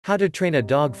How to train a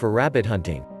dog for rabbit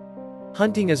hunting.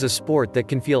 Hunting is a sport that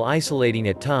can feel isolating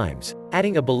at times.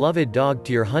 Adding a beloved dog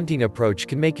to your hunting approach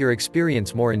can make your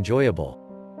experience more enjoyable.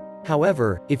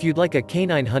 However, if you'd like a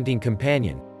canine hunting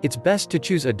companion, it's best to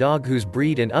choose a dog whose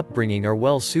breed and upbringing are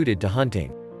well suited to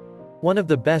hunting. One of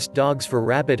the best dogs for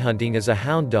rabbit hunting is a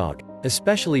hound dog,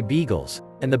 especially beagles,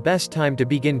 and the best time to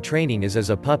begin training is as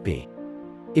a puppy.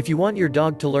 If you want your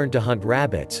dog to learn to hunt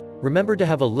rabbits, remember to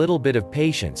have a little bit of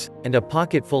patience, and a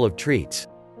pocket full of treats.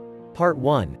 Part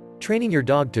 1. Training your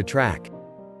dog to track.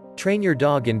 Train your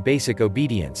dog in basic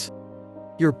obedience.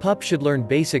 Your pup should learn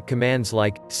basic commands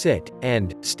like sit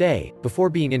and stay before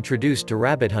being introduced to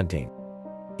rabbit hunting.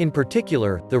 In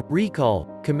particular, the recall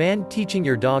command, teaching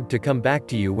your dog to come back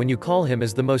to you when you call him,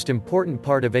 is the most important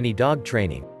part of any dog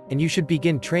training, and you should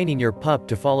begin training your pup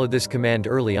to follow this command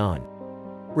early on.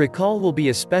 Recall will be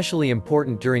especially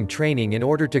important during training in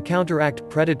order to counteract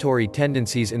predatory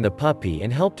tendencies in the puppy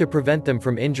and help to prevent them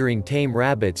from injuring tame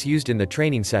rabbits used in the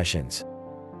training sessions.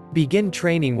 Begin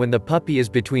training when the puppy is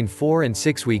between 4 and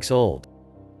 6 weeks old.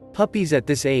 Puppies at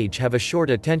this age have a short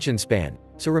attention span,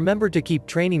 so remember to keep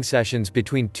training sessions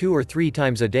between 2 or 3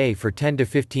 times a day for 10 to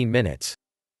 15 minutes.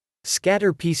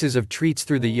 Scatter pieces of treats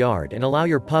through the yard and allow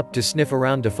your pup to sniff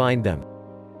around to find them.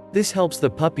 This helps the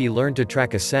puppy learn to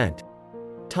track a scent.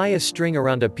 Tie a string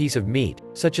around a piece of meat,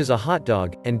 such as a hot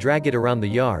dog, and drag it around the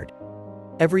yard.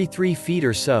 Every 3 feet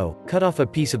or so, cut off a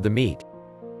piece of the meat.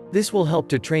 This will help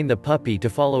to train the puppy to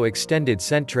follow extended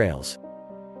scent trails.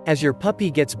 As your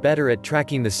puppy gets better at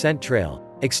tracking the scent trail,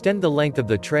 extend the length of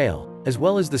the trail, as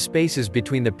well as the spaces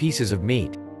between the pieces of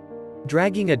meat.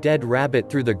 Dragging a dead rabbit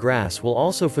through the grass will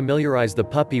also familiarize the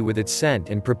puppy with its scent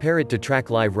and prepare it to track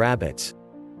live rabbits.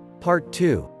 Part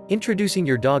 2. Introducing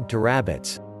your dog to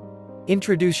rabbits.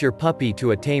 Introduce your puppy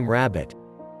to a tame rabbit.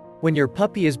 When your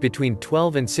puppy is between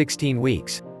 12 and 16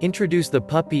 weeks, introduce the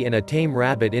puppy and a tame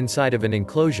rabbit inside of an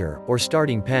enclosure, or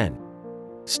starting pen.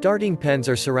 Starting pens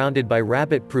are surrounded by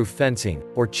rabbit-proof fencing,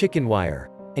 or chicken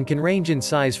wire, and can range in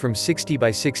size from 60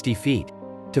 by 60 feet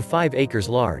to 5 acres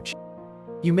large.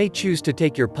 You may choose to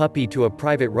take your puppy to a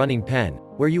private running pen,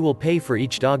 where you will pay for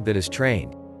each dog that is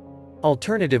trained.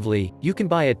 Alternatively, you can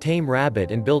buy a tame rabbit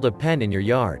and build a pen in your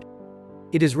yard.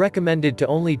 It is recommended to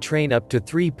only train up to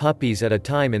 3 puppies at a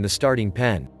time in the starting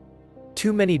pen.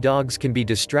 Too many dogs can be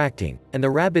distracting, and the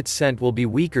rabbit's scent will be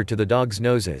weaker to the dog's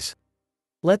noses.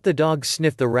 Let the dog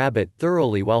sniff the rabbit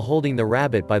thoroughly while holding the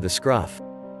rabbit by the scruff.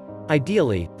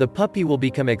 Ideally, the puppy will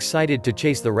become excited to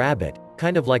chase the rabbit,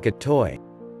 kind of like a toy.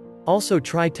 Also,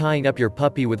 try tying up your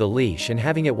puppy with a leash and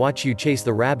having it watch you chase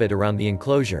the rabbit around the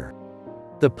enclosure.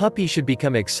 The puppy should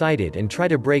become excited and try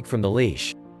to break from the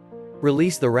leash.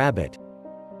 Release the rabbit.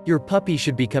 Your puppy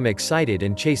should become excited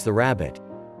and chase the rabbit.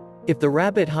 If the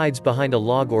rabbit hides behind a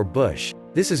log or bush,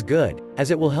 this is good,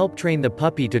 as it will help train the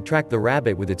puppy to track the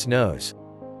rabbit with its nose.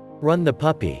 Run the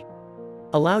puppy.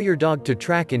 Allow your dog to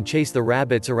track and chase the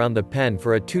rabbits around the pen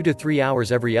for 2 to 3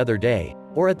 hours every other day,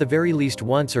 or at the very least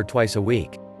once or twice a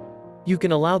week. You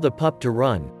can allow the pup to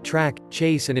run, track,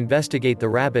 chase and investigate the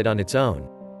rabbit on its own,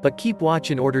 but keep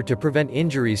watch in order to prevent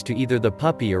injuries to either the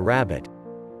puppy or rabbit.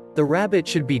 The rabbit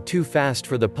should be too fast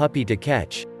for the puppy to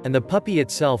catch, and the puppy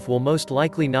itself will most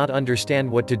likely not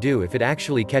understand what to do if it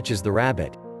actually catches the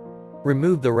rabbit.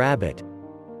 Remove the rabbit.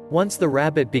 Once the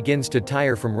rabbit begins to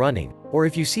tire from running, or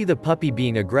if you see the puppy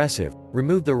being aggressive,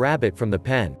 remove the rabbit from the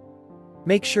pen.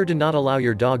 Make sure to not allow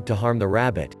your dog to harm the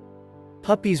rabbit.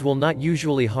 Puppies will not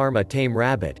usually harm a tame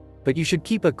rabbit, but you should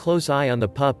keep a close eye on the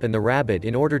pup and the rabbit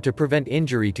in order to prevent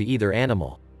injury to either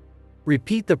animal.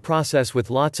 Repeat the process with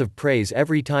lots of praise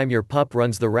every time your pup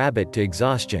runs the rabbit to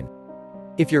exhaustion.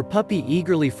 If your puppy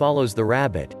eagerly follows the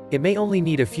rabbit, it may only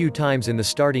need a few times in the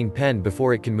starting pen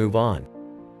before it can move on.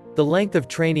 The length of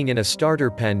training in a starter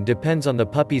pen depends on the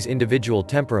puppy's individual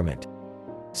temperament.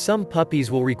 Some puppies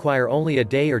will require only a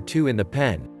day or 2 in the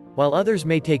pen, while others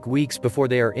may take weeks before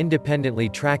they are independently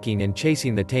tracking and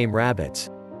chasing the tame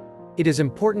rabbits. It is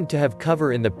important to have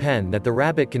cover in the pen that the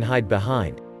rabbit can hide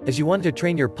behind, as you want to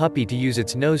train your puppy to use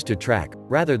its nose to track,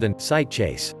 rather than sight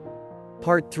chase.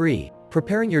 Part 3.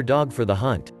 Preparing your dog for the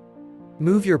hunt.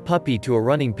 Move your puppy to a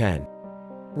running pen.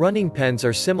 Running pens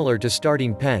are similar to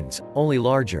starting pens, only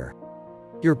larger.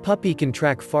 Your puppy can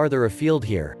track farther afield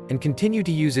here, and continue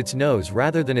to use its nose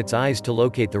rather than its eyes to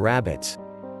locate the rabbits.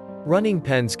 Running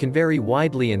pens can vary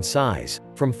widely in size,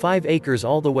 from 5 acres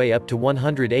all the way up to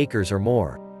 100 acres or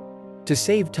more. To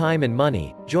save time and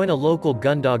money, join a local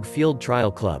gundog field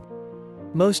trial club.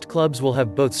 Most clubs will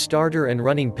have both starter and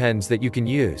running pens that you can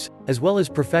use, as well as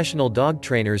professional dog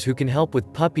trainers who can help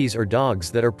with puppies or dogs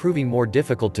that are proving more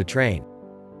difficult to train.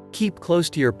 Keep close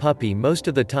to your puppy most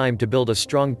of the time to build a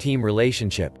strong team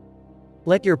relationship.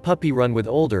 Let your puppy run with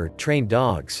older, trained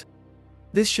dogs.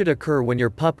 This should occur when your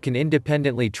pup can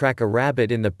independently track a rabbit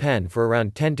in the pen for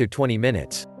around 10 to 20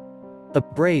 minutes. A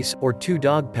brace, or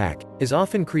two-dog pack, is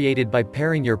often created by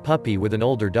pairing your puppy with an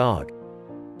older dog.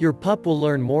 Your pup will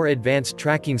learn more advanced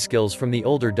tracking skills from the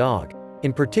older dog,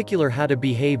 in particular how to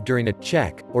behave during a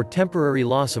check or temporary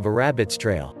loss of a rabbit's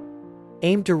trail.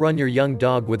 Aim to run your young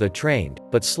dog with a trained,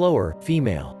 but slower,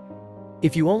 female.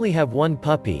 If you only have one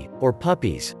puppy, or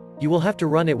puppies, you will have to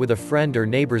run it with a friend or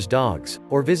neighbor's dogs,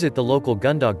 or visit the local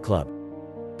gundog club.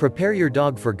 Prepare your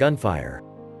dog for gunfire.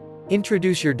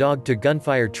 Introduce your dog to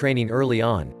gunfire training early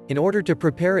on, in order to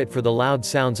prepare it for the loud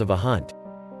sounds of a hunt.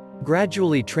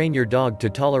 Gradually train your dog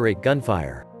to tolerate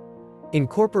gunfire.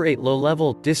 Incorporate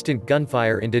low-level, distant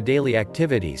gunfire into daily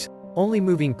activities, only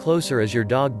moving closer as your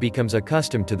dog becomes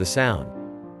accustomed to the sound.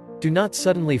 Do not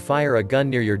suddenly fire a gun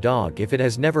near your dog if it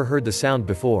has never heard the sound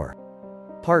before.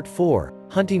 Part 4.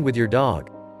 Hunting with your dog.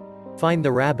 Find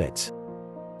the rabbits.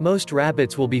 Most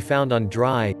rabbits will be found on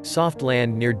dry, soft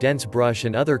land near dense brush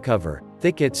and other cover,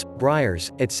 thickets,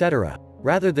 briars, etc.,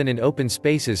 rather than in open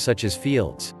spaces such as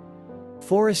fields.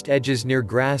 Forest edges near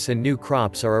grass and new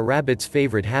crops are a rabbit's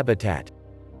favorite habitat.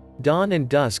 Dawn and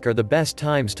dusk are the best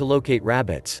times to locate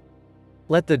rabbits.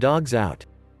 Let the dogs out.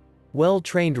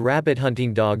 Well-trained rabbit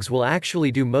hunting dogs will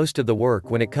actually do most of the work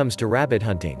when it comes to rabbit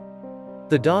hunting.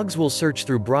 The dogs will search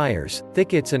through briars,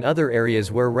 thickets and other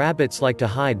areas where rabbits like to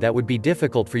hide that would be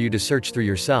difficult for you to search through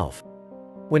yourself.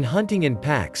 When hunting in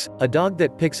packs, a dog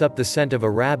that picks up the scent of a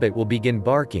rabbit will begin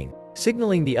barking,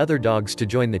 signaling the other dogs to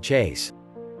join the chase.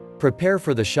 Prepare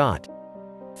for the shot.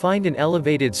 Find an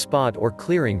elevated spot or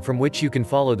clearing from which you can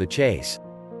follow the chase.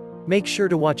 Make sure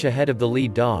to watch ahead of the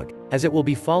lead dog, as it will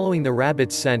be following the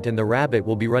rabbit's scent and the rabbit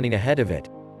will be running ahead of it.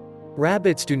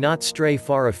 Rabbits do not stray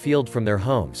far afield from their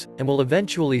homes, and will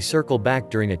eventually circle back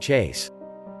during a chase.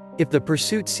 If the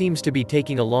pursuit seems to be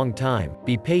taking a long time,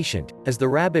 be patient, as the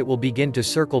rabbit will begin to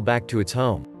circle back to its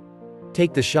home.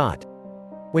 Take the shot.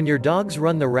 When your dogs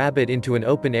run the rabbit into an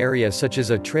open area such as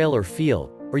a trail or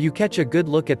field, or you catch a good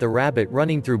look at the rabbit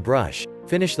running through brush,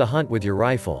 finish the hunt with your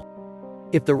rifle.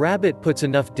 If the rabbit puts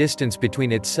enough distance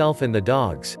between itself and the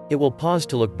dogs, it will pause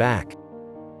to look back.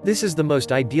 This is the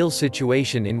most ideal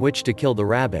situation in which to kill the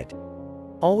rabbit.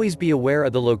 Always be aware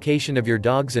of the location of your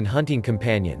dogs and hunting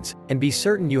companions, and be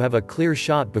certain you have a clear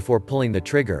shot before pulling the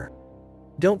trigger.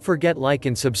 Don't forget like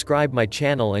and subscribe my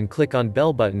channel and click on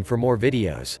bell button for more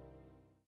videos.